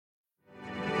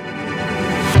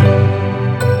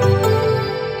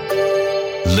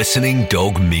Listening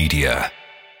Dog Media.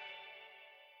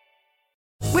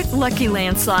 With Lucky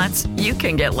Land Slots, you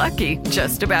can get lucky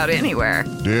just about anywhere.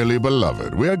 Dearly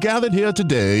beloved, we are gathered here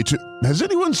today to... Has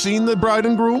anyone seen the bride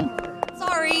and groom?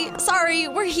 Sorry,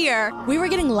 we're here. We were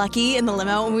getting lucky in the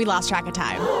limo and we lost track of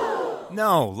time.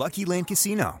 No, Lucky Land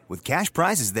Casino, with cash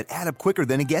prizes that add up quicker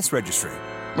than a guest registry.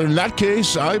 In that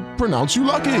case, I pronounce you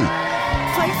lucky.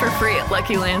 Play for free at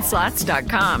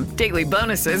LuckyLandSlots.com. Daily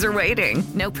bonuses are waiting.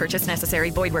 No purchase necessary.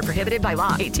 Void where prohibited by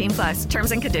law. 18+.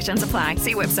 Terms and conditions apply.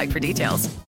 See website for details.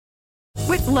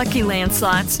 With Lucky Land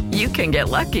Slots, you can get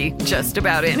lucky just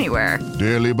about anywhere.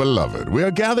 Dearly beloved, we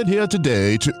are gathered here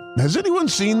today to... Has anyone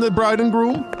seen the bride and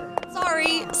groom?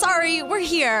 Sorry, we're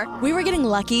here. We were getting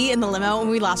lucky in the limo and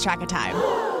we lost track of time.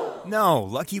 No,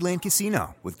 Lucky Land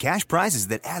Casino, with cash prizes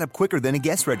that add up quicker than a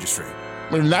guest registry.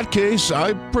 In that case,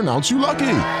 I pronounce you lucky.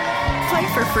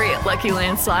 Play for free at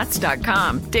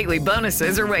LuckyLandSlots.com. Daily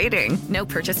bonuses are waiting. No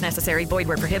purchase necessary. Void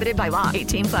where prohibited by law.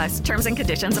 18+. Terms and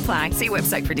conditions apply. See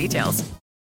website for details.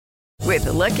 With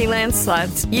Lucky Land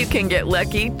Slots, you can get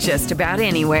lucky just about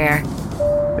anywhere.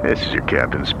 This is your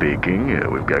captain speaking.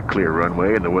 We've got clear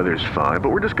runway and the weather's fine, but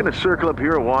we're just going to circle up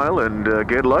here a while and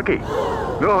get lucky.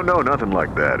 No, nothing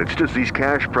like that. It's just these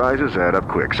cash prizes add up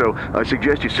quick. So I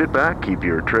suggest you sit back, keep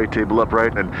your tray table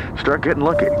upright, and start getting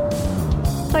lucky.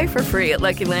 Play for free at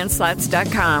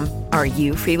LuckyLandSlots.com. Are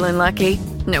you feeling lucky?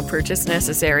 No purchase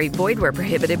necessary. Void where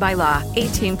prohibited by law.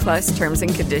 18+ terms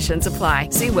and conditions apply.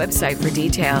 See website for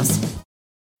details.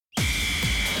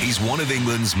 He's one of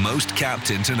England's most capped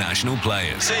international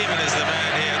players. Seaman is the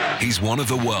man here. He's one of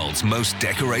the world's most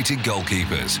decorated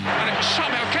goalkeepers. And it's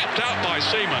somehow kept out by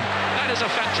Seaman. That is a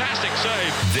fantastic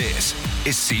save. This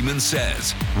is Seaman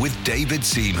Says with David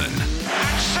Seaman.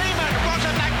 And Seaman, what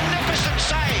a magnificent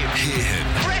save. Hear him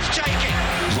Breathtaking.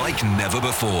 like never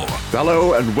before.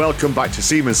 Hello and welcome back to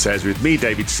Seaman Says with me,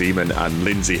 David Seaman, and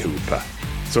Lindsay Hooper.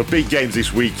 So big games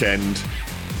this weekend.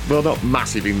 Well, not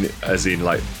massive as in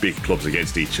like big clubs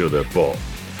against each other, but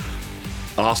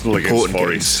Arsenal against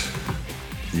Forest.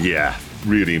 Yeah,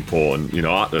 really important. You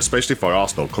know, especially for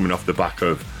Arsenal coming off the back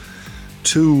of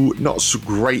two not so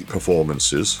great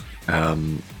performances,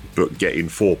 but getting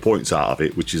 4 points out of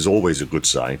it, which is always a good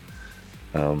sign.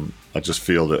 I just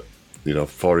feel that, you know,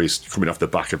 Forest coming off the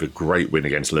back of a great win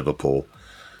against Liverpool.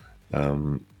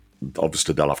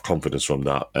 Obviously, they'll have confidence from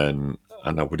that, and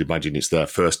I would imagine it's their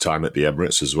first time at the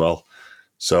Emirates as well.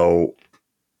 So,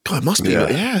 God, it must be.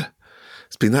 Yeah.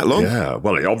 It's been that long. Yeah,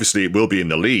 well, it will be in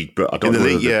the league, but I don't know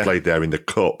whether they played there in the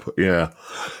cup. Yeah,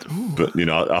 ooh. But you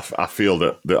know, I feel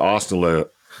that Arsenal are,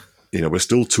 you know, we're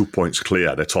still 2 points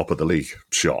clear. They're top of the league,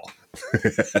 sure. But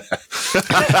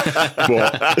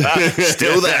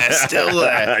still there.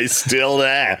 It's still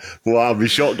there. Wow, my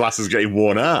shot glass is getting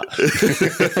worn out.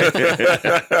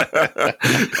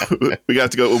 We have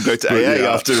to go to AA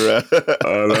after the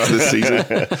season.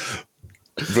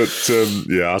 But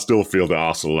I still feel that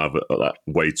Arsenal have that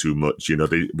way too much. You know,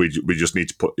 we just need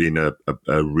to put in a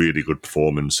really good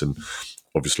performance, and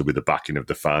obviously with the backing of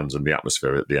the fans and the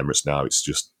atmosphere at the Emirates now,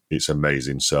 it's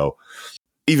amazing. So.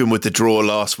 Even with the draw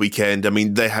last weekend, I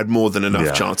mean, they had more than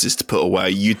enough chances to put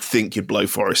away. You'd think you'd blow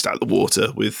Forest out of the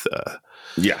water with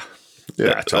totally.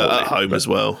 At home as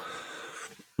well.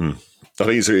 I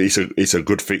think it's a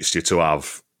good fixture to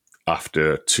have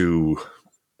after two,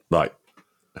 like,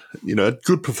 you know,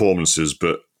 good performances,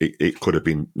 but it could have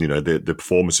been, you know, the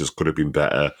performances could have been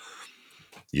better.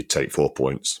 You'd take 4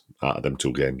 points out of them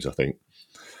two games, I think.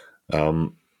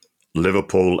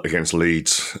 Liverpool against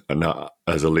Leeds, and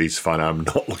as a Leeds fan, I'm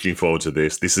not looking forward to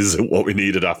this. This isn't what we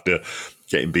needed after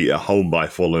getting beat at home by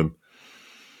Fulham.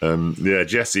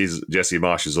 Jesse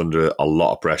Marsch is under a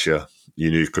lot of pressure.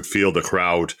 You could feel the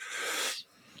crowd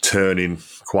turning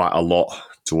quite a lot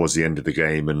towards the end of the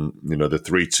game, and you know the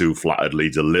 3-2 flattered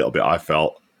Leeds a little bit, I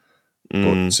felt. But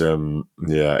it's going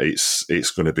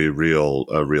to be a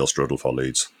real struggle for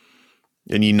Leeds.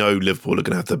 And you know Liverpool are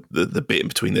going to have the bit in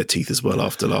between their teeth as well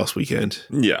after last weekend.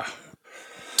 Yeah.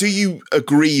 Do you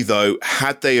agree, though,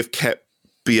 had they have kept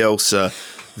Bielsa,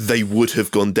 they would have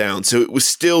gone down? So it was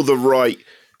still the right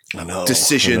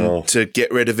decision to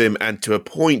get rid of him and to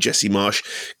appoint Jesse Marsch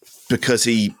because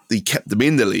he kept them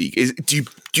in the league. Do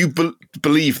you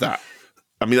believe that?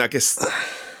 I mean, I guess...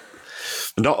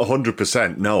 Not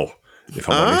 100%, no, if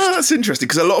I'm honest. That's interesting,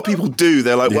 because a lot of people do.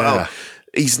 They're like, well...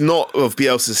 He's not of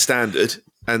Bielsa's standard,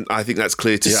 and I think that's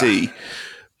clear to see.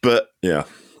 But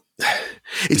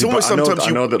it's almost sometimes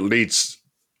I know that Leeds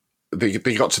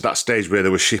they got to that stage where they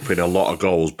were shipping a lot of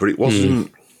goals, but it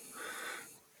wasn't.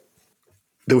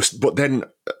 But then,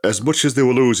 as much as they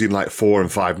were losing like 4 and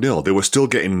 5-0, they were still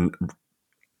getting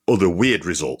other weird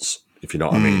results. if you know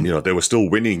what I mean. You know, they were still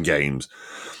winning games.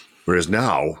 Whereas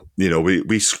now, you know,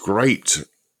 we scraped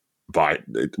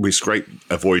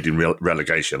avoiding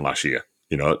relegation last year.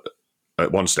 You know,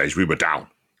 at one stage we were down.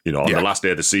 You know, on the last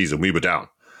day of the season, we were down.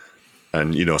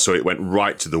 And, you know, so it went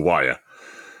right to the wire.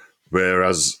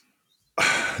 Whereas,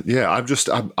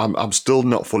 I'm still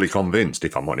not fully convinced,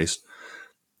 if I'm honest.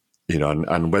 You know,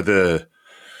 and whether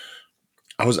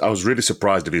I was really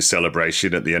surprised of his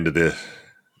celebration at the end of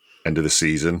the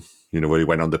season. You know, where he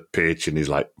went on the pitch and he's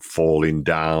like falling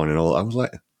down and all. I was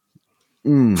like,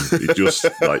 it just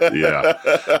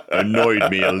annoyed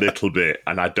me a little bit,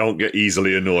 and I don't get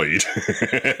easily annoyed.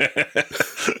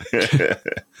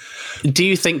 Do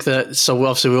you think that? So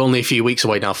obviously we're only a few weeks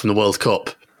away now from the World Cup,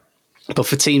 but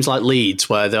for teams like Leeds,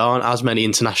 where there aren't as many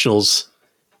internationals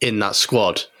in that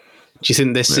squad, do you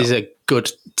think this is a good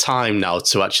time now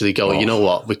to actually go? You know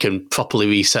what, we can properly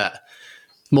reset.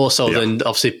 More so than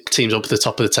obviously teams up at the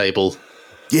top of the table.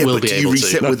 Yeah, but do you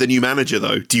reset with a new manager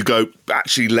though? Do you go,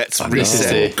 actually, let's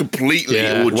reset completely?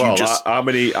 Yeah. Or do you just... how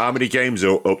many games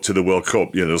are up to the World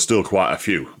Cup? You know, there's still quite a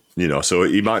few. You know, so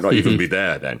he might not even be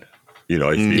there then. You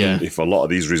know, if a lot of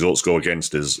these results go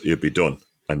against us, he'll be done.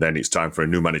 And then it's time for a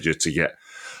new manager to get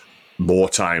more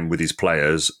time with his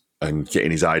players and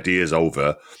getting his ideas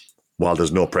over while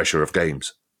there's no pressure of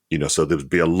games. You know, so there would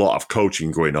be a lot of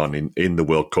coaching going on in the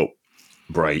World Cup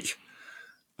break,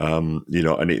 you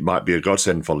know, and it might be a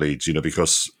godsend for Leeds, you know,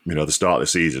 because, you know, the start of the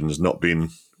season has not been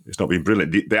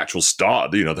brilliant. The actual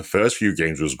start, you know, the first few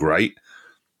games was great,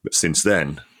 but since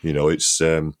then, you know, it's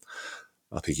I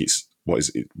think it's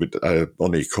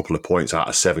only a couple of points out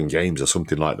of 7 games or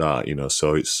something like that, you know,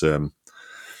 so it's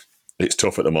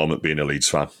tough at the moment being a Leeds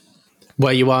fan.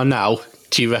 Where you are now,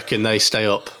 do you reckon they stay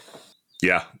up?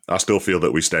 Yeah, I still feel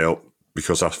that we stay up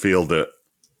because I feel that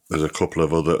there's a couple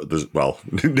of other.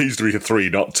 It needs to be 3,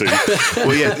 not 2.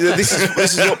 Well, yeah, this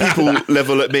is what people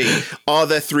level at me. Are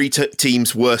there 3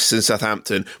 teams worse than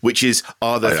Southampton? Which is,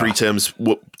 are there 3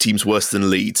 teams worse than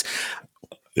Leeds?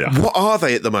 Yeah. What are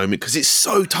they at the moment? Because it's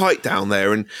so tight down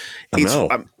there, and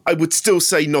I would still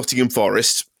say Nottingham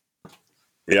Forest.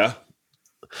 Yeah,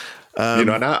 you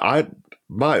know, and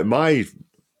my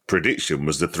prediction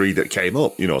was the 3 that came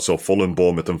up. You know, so Fulham,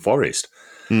 Bournemouth, and Forest.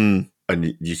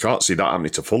 And you can't see that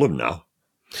happening to Fulham now.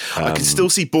 I can still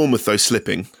see Bournemouth, though,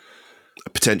 slipping,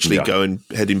 potentially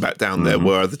heading back down there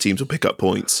where other teams will pick up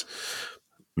points.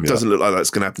 It doesn't look like that's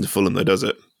going to happen to Fulham, though, does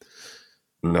it?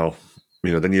 No.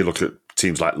 You know, then you look at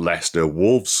teams like Leicester,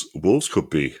 Wolves. Wolves could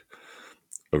be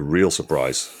a real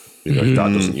surprise, you know, if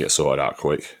that doesn't get sorted out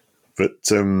quick. But,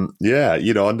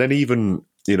 you know, and then even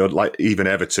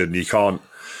Everton,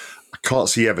 I can't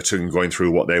see Everton going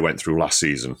through what they went through last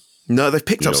season. No, they've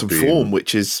picked up some form,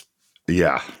 which is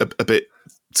a bit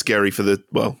scary for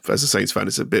as a Saints fan,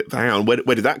 it's a bit, hang on, where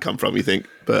did that come from, you think?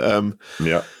 But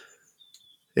yeah.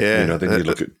 You know, then you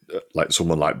look at like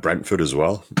someone like Brentford as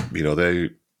well. You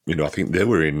know, I think they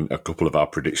were in a couple of our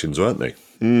predictions, weren't they?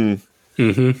 And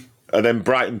then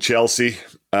Brighton, Chelsea.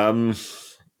 I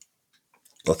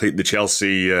think the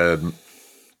Chelsea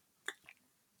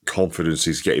confidence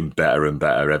is getting better and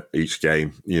better each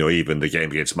game. You know, even the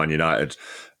game against Man United,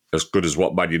 as good as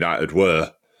what Man United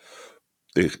were,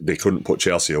 they couldn't put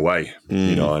Chelsea away.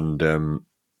 You know, and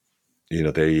you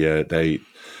know they're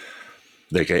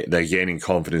gaining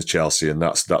confidence, Chelsea, and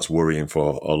that's worrying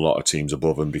for a lot of teams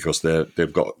above them because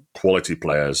they've got quality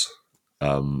players,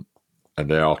 and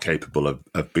they are capable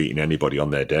of beating anybody on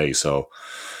their day. So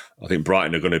I think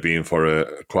Brighton are going to be in for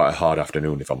quite a hard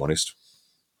afternoon, if I'm honest.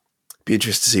 Be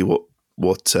interested to see what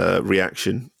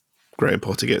reaction Graham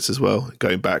Potter gets as well,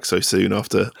 going back so soon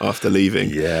after leaving.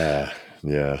 Yeah.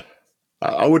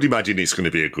 I would imagine it's going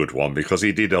to be a good one because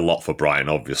he did a lot for Brighton,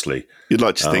 obviously. You'd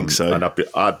like to think so. And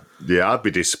I'd be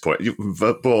disappointed.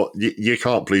 But you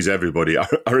can't please everybody. I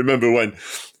remember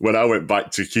when I went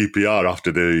back to QPR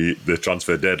after the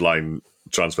transfer deadline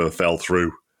transfer fell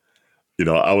through. You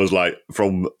know, I was like,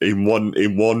 in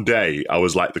one day, I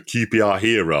was like the QPR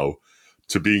hero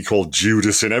to being called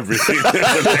Judas and everything.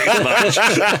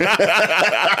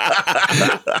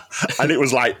 And it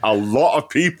was like a lot of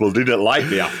people didn't like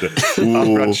me after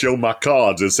I'd shown my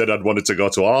cards and said I'd wanted to go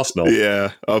to Arsenal.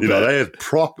 Yeah, you know, they had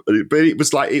but it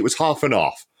was like it was half and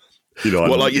half. You know,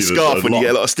 like your scarf when you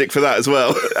get a lot of stick for that as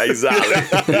well.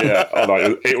 Exactly. Yeah,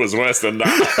 it was worse than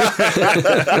that.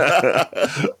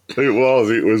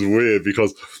 It was weird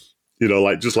because, you know,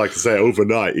 like just like I say,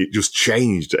 overnight it just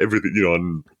changed everything. You know,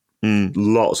 and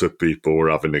lots of people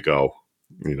were having a go,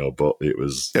 you know, but it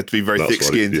was... You had to be very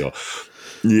thick-skinned. You know,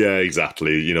 yeah,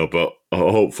 exactly, you know, but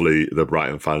hopefully the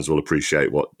Brighton fans will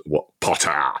appreciate what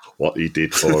Potter what he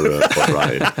did for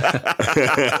Brighton.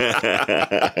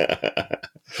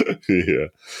 Yeah.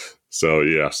 So,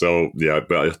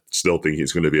 but I still think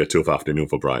it's going to be a tough afternoon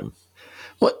for Brighton.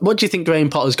 What do you think Graham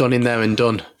Potter's gone in there and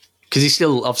done? Because he's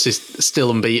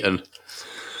still unbeaten.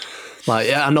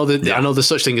 Like, I know there's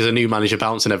such thing as a new manager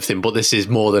bounce and everything, but this is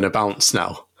more than a bounce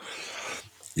now.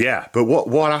 Yeah, but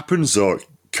what happens though,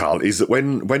 Carl, is that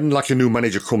when like a new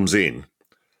manager comes in,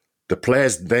 the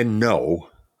players then know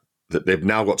that they've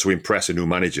now got to impress a new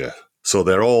manager. So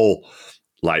they're all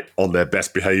like on their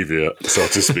best behaviour, so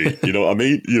to speak. You know what I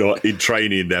mean? You know, in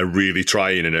training, they're really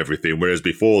trying and everything, whereas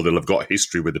before they'll have got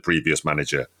history with the previous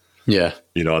manager. Yeah.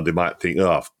 You know, and they might think,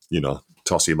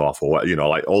 toss him off or what,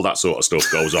 like all that sort of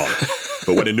stuff goes on.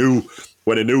 But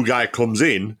when a new guy comes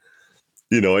in,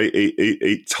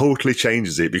 it totally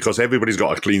changes it because everybody's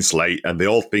got a clean slate and they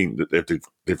all think that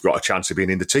they've got a chance of being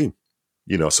in the team.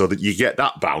 So that you get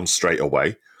that bounce straight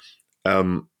away.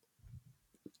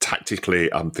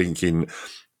 Tactically, I'm thinking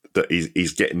that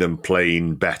he's getting them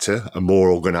playing better and more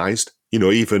organised.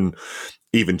 Even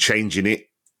changing it,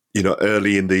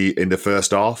 early in the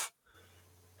first half.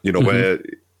 Where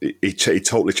he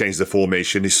totally changed the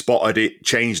formation. He spotted it,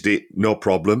 changed it, no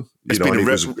problem. It's been a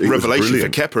revelation for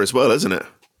Kepa as well, isn't it?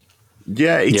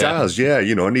 Yeah, it has. Yeah,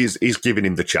 and he's given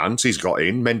him the chance. He's got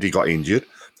in. Mendy got injured.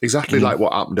 Exactly like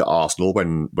what happened at Arsenal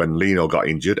when Leno got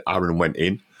injured. Aaron went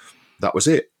in. That was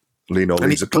it. Leno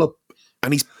leaves the club.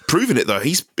 And he's proven it, though.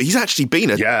 He's actually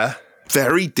been a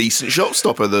very decent shot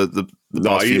stopper the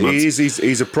last few months.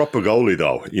 He's a proper goalie,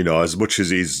 though. As much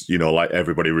as he's, like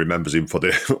everybody remembers him for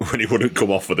when he wouldn't come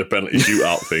off for the penalty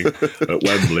shootout thing at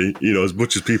Wembley. As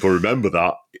much as people remember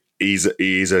that, he's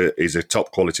a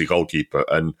top quality goalkeeper.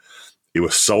 And he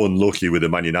was so unlucky with the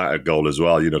Man United goal as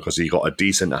well, because he got a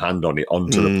decent hand on it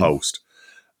onto the post.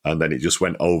 And then it just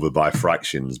went over by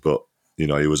fractions. But, he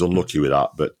was unlucky with that.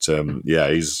 But,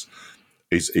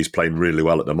 he's playing really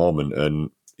well at the moment. And,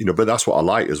 but that's what I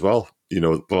like as well.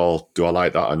 Well, do I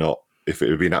like that or not? If it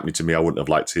had been happening to me, I wouldn't have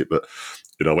liked it. But,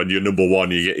 when you're number one,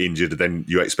 you get injured, then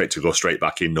you expect to go straight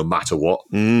back in no matter what.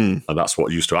 And that's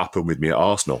what used to happen with me at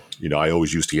Arsenal. I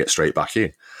always used to get straight back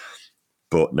in.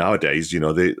 But nowadays,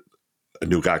 a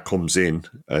new guy comes in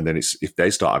and then if they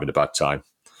start having a bad time,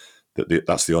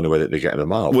 that's the only way that they're getting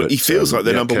them out. Well, he feels like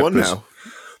they're number one now.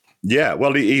 Yeah,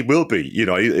 well, he will be.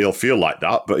 He'll feel like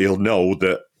that, but he'll know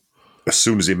that as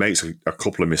soon as he makes a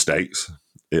couple of mistakes,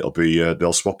 it'll be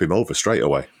they'll swap him over straight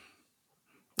away.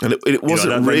 And it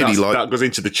wasn't really like that goes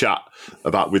into the chat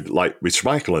about with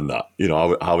Schmeichel and that.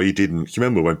 How he didn't. You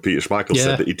remember when Peter Schmeichel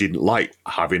said that he didn't like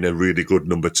having a really good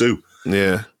number two?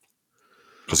 Yeah.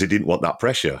 Because he didn't want that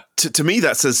pressure. To me,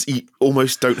 that says you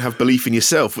almost don't have belief in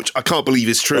yourself, which I can't believe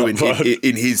is true in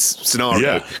his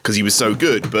scenario because he was so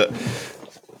good. But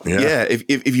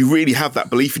if you really have that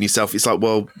belief in yourself, it's like,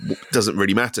 well, it doesn't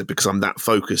really matter because I'm that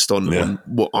focused on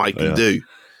what I can do.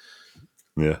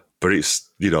 Yeah, but it's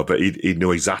but he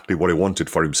knew exactly what he wanted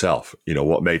for himself.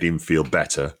 What made him feel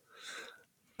better,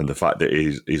 and the fact that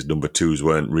his number twos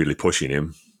weren't really pushing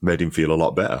him made him feel a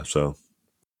lot better. So.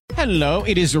 Hello,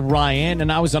 it is Ryan,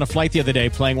 and I was on a flight the other day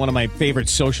playing one of my favorite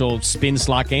social spin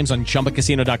slot games on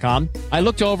ChumbaCasino.com. I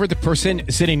looked over at the person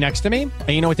sitting next to me, and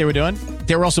you know what they were doing?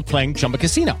 They were also playing Chumba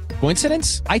Casino.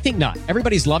 Coincidence? I think not.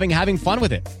 Everybody's loving having fun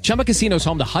with it. Chumba Casino is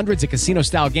home to hundreds of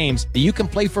casino-style games that you can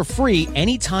play for free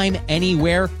anytime,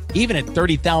 anywhere, even at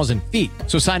 30,000 feet.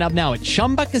 So sign up now at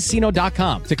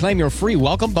ChumbaCasino.com to claim your free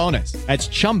welcome bonus. That's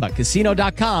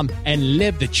ChumbaCasino.com and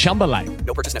live the Chumba life.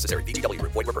 No purchase necessary. VGW.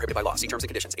 Void where prohibited by law. See terms and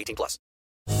conditions. 18+.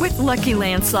 With Lucky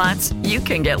Land Slots, you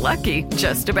can get lucky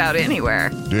just about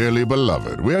anywhere. Dearly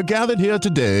beloved, we are gathered here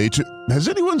today to... Has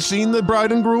anyone seen the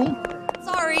bride and groom?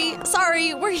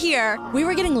 Sorry, we're here. We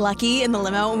were getting lucky in the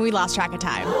limo and we lost track of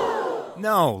time.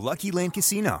 No, Lucky Land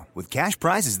Casino, with cash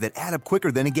prizes that add up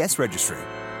quicker than a guest registry.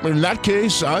 In that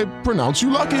case, I pronounce you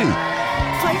lucky.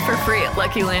 Play for free at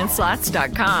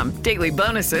LuckyLandSlots.com. Daily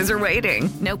bonuses are waiting.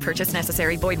 No purchase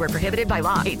necessary. Void where prohibited by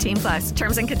law. 18+.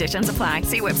 Terms and conditions apply.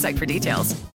 See website for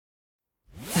details.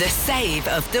 The save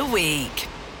of the week.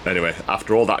 Anyway,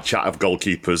 after all that chat of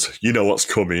goalkeepers, you know what's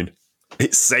coming.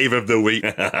 It's save of the week.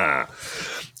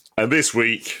 And this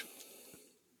week,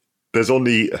 there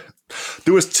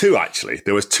was two, actually.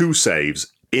 There was two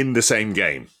saves in the same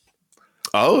game.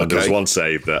 Oh, okay. And there was one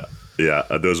save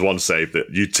that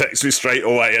you text me straight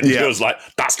away and it was like,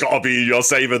 that's got to be your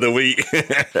save of the week.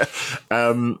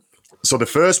 So the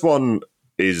first one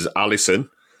is Alisson.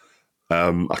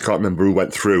 I can't remember who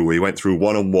went through. He went through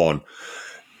one-on-one.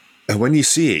 And when you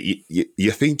see it,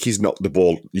 you think he's knocked the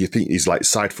ball, you think he's like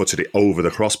side-footed it over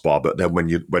the crossbar, but then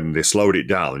when they slowed it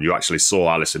down, you actually saw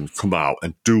Alisson come out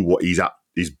and do what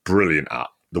he's brilliant at.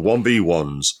 The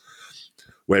 1v1s,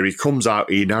 where he comes out,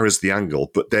 he narrows the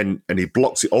angle, and he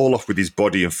blocks it all off with his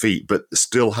body and feet, but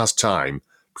still has time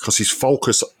because his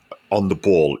focus on the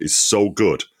ball is so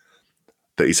good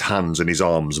that his hands and his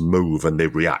arms move and they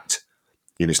react.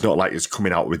 It's not like he's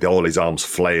coming out with all his arms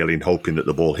flailing, hoping that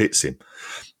the ball hits him.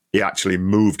 He actually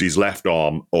moved his left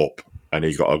arm up and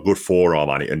he got a good forearm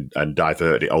on it and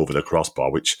diverted it over the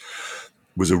crossbar, which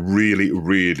was a really,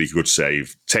 really good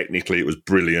save. Technically, it was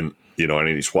brilliant, and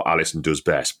it's what Alisson does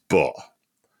best. But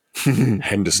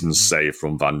Henderson's save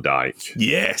from Van Dijk,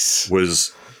 yes,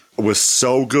 was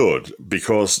so good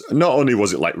because not only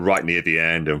was it like right near the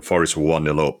end and Forest were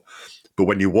 1-0 up, but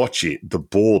when you watch it, the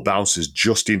ball bounces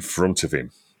just in front of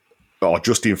him or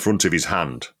just in front of his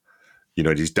hand.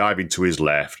 He's diving to his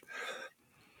left.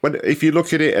 If you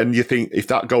look at it and you think if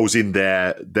that goes in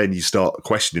there, then you start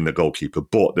questioning the goalkeeper.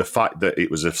 But the fact that it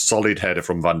was a solid header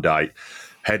from Van Dijk,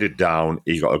 headed down,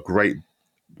 he got a great.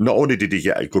 Not only did he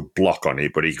get a good block on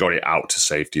it, but he got it out to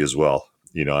safety as well.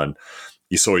 And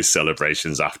you saw his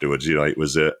celebrations afterwards. It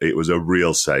was a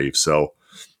real save. So,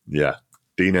 yeah,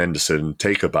 Dean Henderson,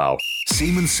 take a bow.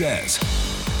 Seaman Says.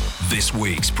 This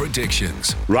week's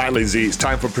predictions. Right, Lindsay, it's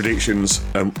time for predictions.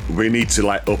 We need to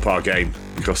up our game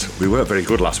because we weren't very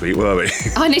good last week, were we?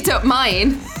 I need to up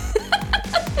mine.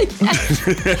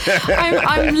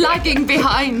 I'm lagging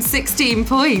behind 16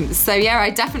 points. So, yeah, I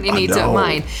definitely need to up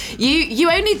mine.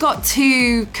 You only got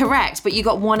 2 correct, but you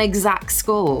got 1 exact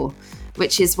score,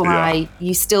 which is why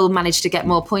you still managed to get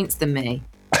more points than me.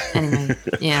 Anyway,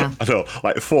 yeah. I know,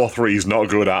 4-3 is not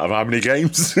good out of how many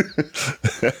games?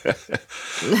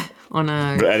 Oh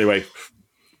no. But anyway,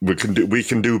 we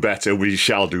can do better. We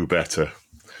shall do better.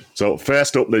 So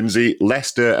first up, Lindsay,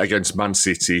 Leicester against Man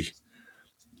City,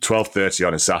 12:30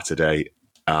 on a Saturday,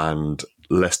 and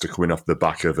Leicester coming off the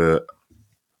back of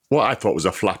what I thought was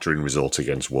a flattering result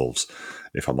against Wolves,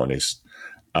 if I'm honest.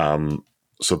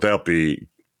 So they'll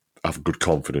have good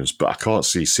confidence, but I can't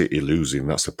see City losing.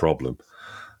 That's the problem.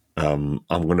 I'm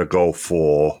going to go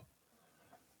for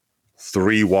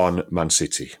 3-1 Man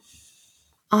City.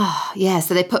 Oh, yeah.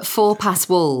 So they put 4 past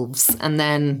Wolves, and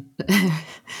then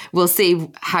we'll see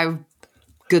how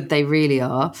good they really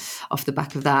are off the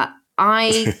back of that.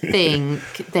 I think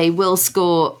they will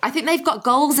score. I think they've got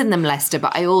goals in them, Leicester,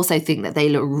 but I also think that they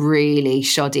look really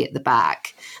shoddy at the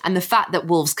back. And the fact that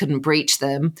Wolves couldn't breach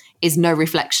them is no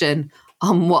reflection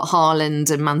on what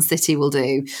Haaland and Man City will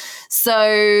do.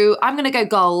 So I'm going to go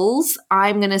goals.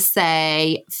 I'm going to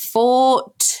say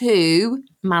 4-2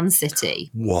 Man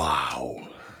City. Wow.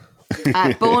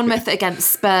 Bournemouth against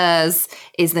Spurs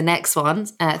is the next one,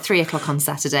 3:00 on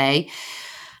Saturday.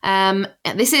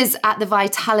 This is at the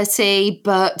Vitality,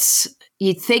 but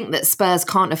you'd think that Spurs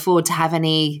can't afford to have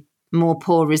any more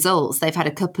poor results. They've had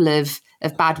a couple of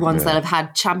bad ones. They'll have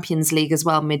had Champions League as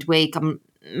well midweek. I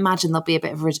imagine there'll be a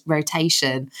bit of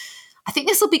rotation. I think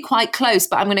this will be quite close,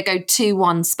 but I'm going to go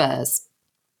 2-1 Spurs.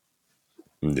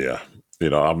 Yeah.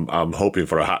 I'm hoping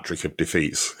for a hat-trick of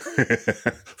defeats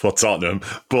for Tottenham,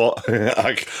 but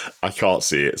I can't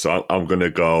see it. So I'm going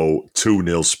to go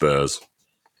 2-0 Spurs.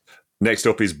 Next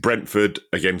up is Brentford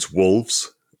against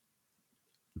Wolves.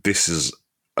 This is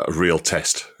a real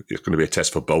test. It's going to be a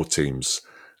test for both teams.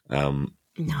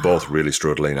 Both really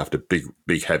struggling after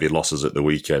big, heavy losses at the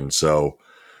weekend. So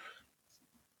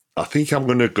I think I'm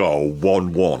going to go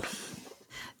 1-1.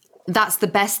 That's the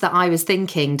best that I was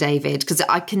thinking, David, because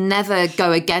I can never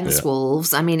go against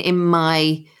Wolves. I mean,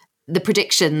 the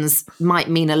predictions might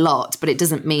mean a lot, but it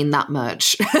doesn't mean that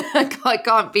much. I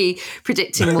can't be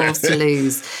predicting Wolves to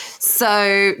lose.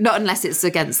 So not unless it's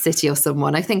against City or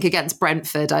someone. I think against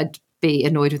Brentford, I'd be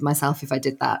annoyed with myself if I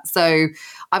did that. So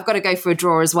I've got to go for a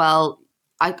draw as well.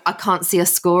 I can't see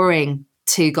us scoring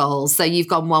 2 goals. So you've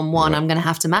gone 1-1. I'm going to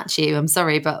have to match you. I'm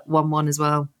sorry, but 1-1 as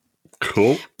well.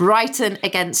 Cool. Brighton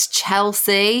against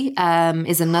Chelsea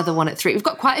is another one at 3. We've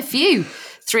got quite a few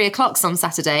 3:00 on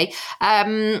Saturday.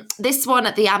 This one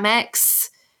at the Amex.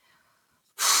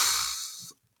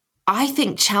 I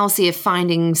think Chelsea are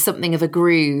finding something of a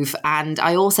groove, and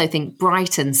I also think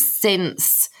Brighton,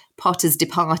 since Potter's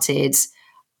departed,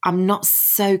 I'm not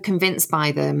so convinced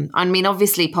by them. I mean,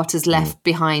 obviously Potter's left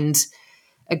behind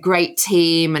a great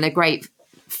team and a great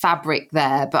fabric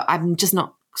there, but I'm just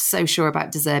not so sure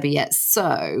about De Zerbi yet.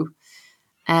 So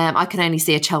I can only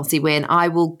see a Chelsea win. I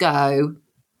will go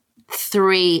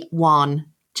 3-1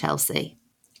 Chelsea.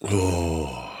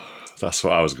 Oh, that's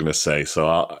what I was going to say. So,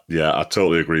 I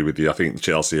totally agree with you. I think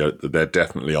Chelsea, they're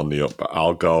definitely on the up. But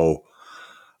I'll go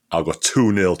I'll go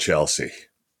 2-0 Chelsea.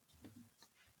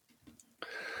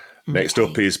 Next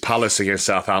up is Palace against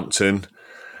Southampton.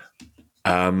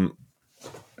 I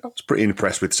was pretty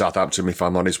impressed with Southampton, if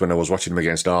I'm honest, when I was watching them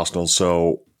against Arsenal.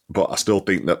 But I still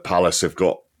think that Palace have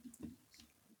got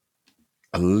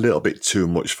a little bit too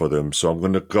much for them. So I'm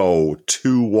going to go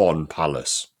 2-1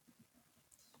 Palace.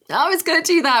 I was going to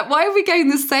do that. Why are we going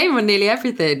the same on nearly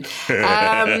everything?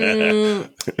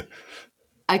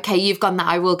 Okay, you've gone that.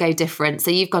 I will go different.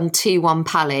 So you've gone 2-1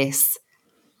 Palace.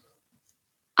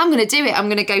 I'm going to do it. I'm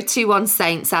going to go 2-1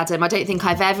 Saints, Adam. I don't think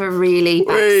I've ever really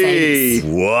backed Saints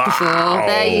before.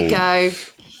 There you go.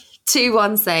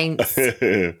 2-1 Saints.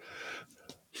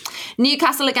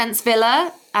 Newcastle against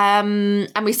Villa. And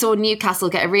we saw Newcastle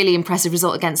get a really impressive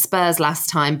result against Spurs last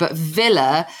time. But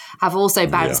Villa have also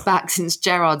bounced back since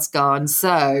Gerrard's gone.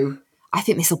 So I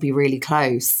think this will be really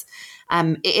close.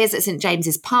 It is at St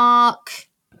James's Park.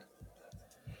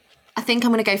 I think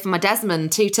I'm going to go for my Desmond,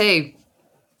 2-2.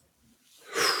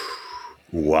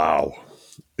 Wow.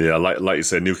 Yeah, like you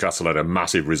said, Newcastle had a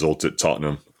massive result at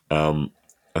Tottenham. And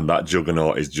that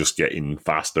juggernaut is just getting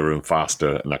faster and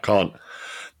faster. And I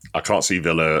can't see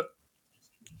Villa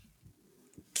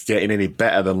getting any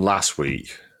better than last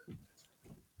week.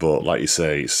 But like you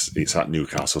say, it's at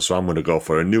Newcastle. So I'm going to go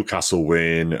for a Newcastle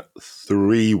win,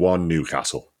 3-1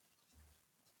 Newcastle.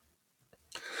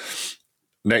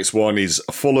 Next one is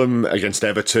Fulham against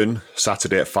Everton,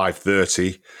 Saturday at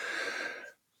 5:30.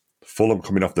 Fulham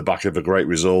coming off the back of a great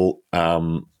result.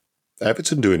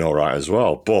 Everton doing all right as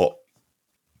well. But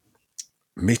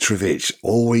Mitrovic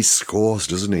always scores,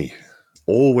 doesn't he?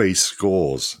 Always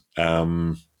scores.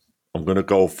 I'm going to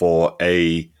go for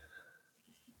I'm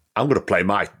going to play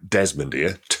my Desmond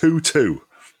here, 2-2.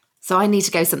 So I need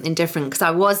to go something different because I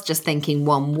was just thinking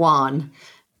 1-1,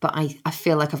 but I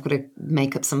feel like I've got to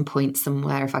make up some points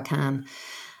somewhere if I can.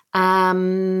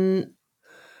 I'm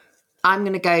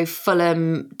going to go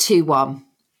Fulham 2-1.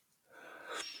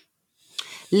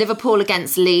 Liverpool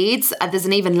against Leeds. There's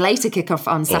an even later kickoff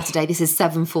on Saturday. This is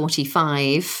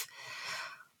 7:45.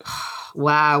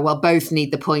 Wow. Well, both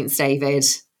need the points, David.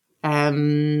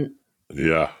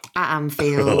 Yeah. At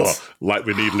Anfield. Like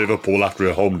we need Liverpool after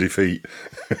a home defeat.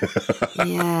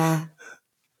 Yeah.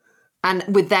 And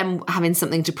with them having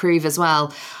something to prove as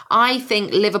well. I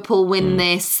think Liverpool win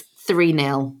this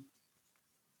 3-0.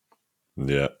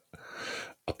 Yeah.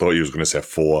 I thought you was going to say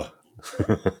 4.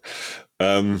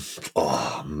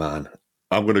 Oh, man.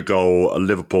 I'm going to go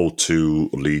Liverpool 2,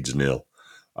 Leeds 0.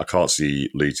 I can't see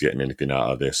Leeds getting anything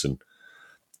out of this. And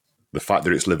the fact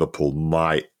that it's Liverpool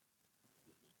might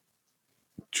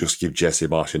just give Jesse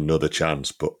Marsch another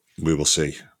chance, but we will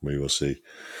see. We will see.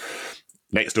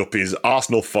 Next up is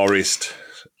Arsenal Forest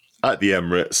at the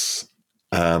Emirates.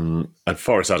 And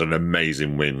Forest had an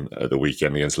amazing win at the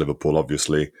weekend against Liverpool,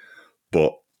 obviously.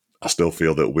 But I still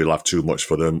feel that we'll have too much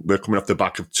for them. We're coming off the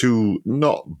back of 2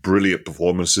 not brilliant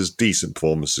performances, decent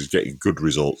performances, getting good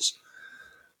results.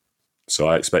 So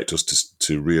I expect us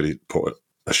to really put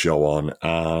a show on.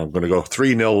 I'm going to go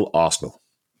 3-0 Arsenal.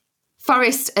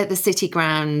 Forest at the City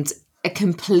Ground, a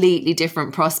completely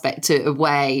different prospect to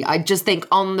away. I just think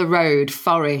on the road,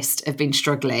 Forest have been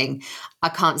struggling. I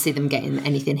can't see them getting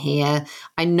anything here.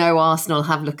 I know Arsenal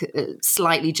have looked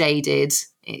slightly jaded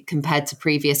compared to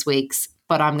previous weeks,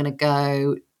 but I'm going to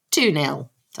go 2-0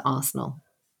 to Arsenal.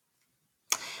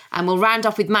 And we'll round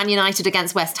off with Man United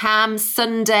against West Ham,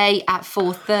 Sunday at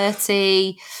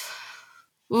 4:30.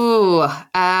 Ooh,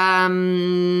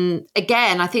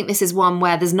 again, I think this is one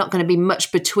where there's not going to be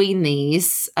much between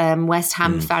these. West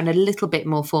Ham found a little bit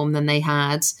more form than they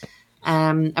had.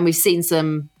 And we've seen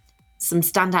some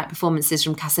standout performances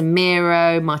from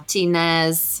Casemiro,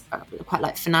 Martinez, I quite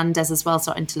like Fernandes as well,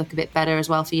 starting to look a bit better as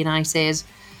well for United.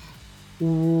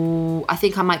 Ooh, I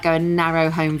think I might go a narrow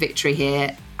home victory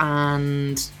here.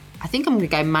 And I think I'm going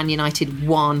to go Man United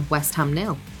 1, West Ham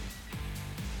 0.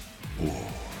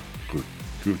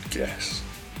 Good guess.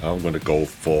 I'm going to go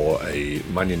for a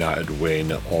Man United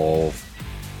win of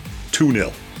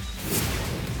 2-0.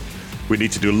 We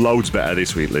need to do loads better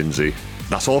this week, Lindsay.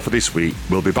 That's all for this week.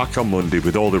 We'll be back on Monday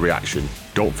with all the reaction.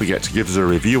 Don't forget to give us a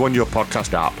review on your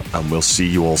podcast app, and we'll see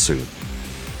you all soon.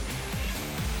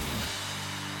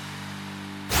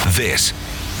 This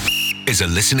is a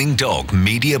Listening Dog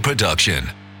media production.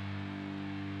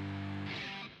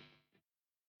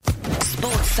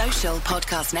 Sports Social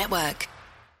Podcast Network.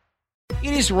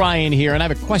 It is Ryan here, and I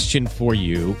have a question for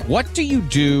you. What do you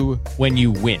do when you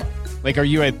win? Like, are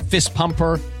you a fist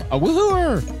pumper? A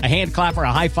woo-hooer, a hand clapper,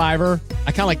 a high fiver.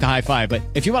 I kind of like the high five, but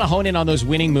if you want to hone in on those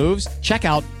winning moves, check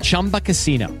out Chumba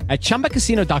Casino. At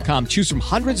ChumbaCasino.com, choose from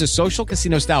hundreds of social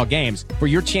casino style games for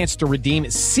your chance to redeem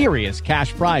serious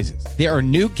cash prizes. There are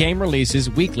new game releases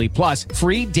weekly, plus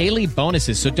free daily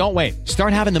bonuses. So don't wait.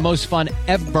 Start having the most fun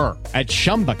ever at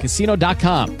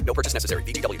ChumbaCasino.com. No purchase necessary.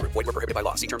 VGW Group. Void where prohibited by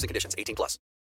law. See terms and conditions. 18+.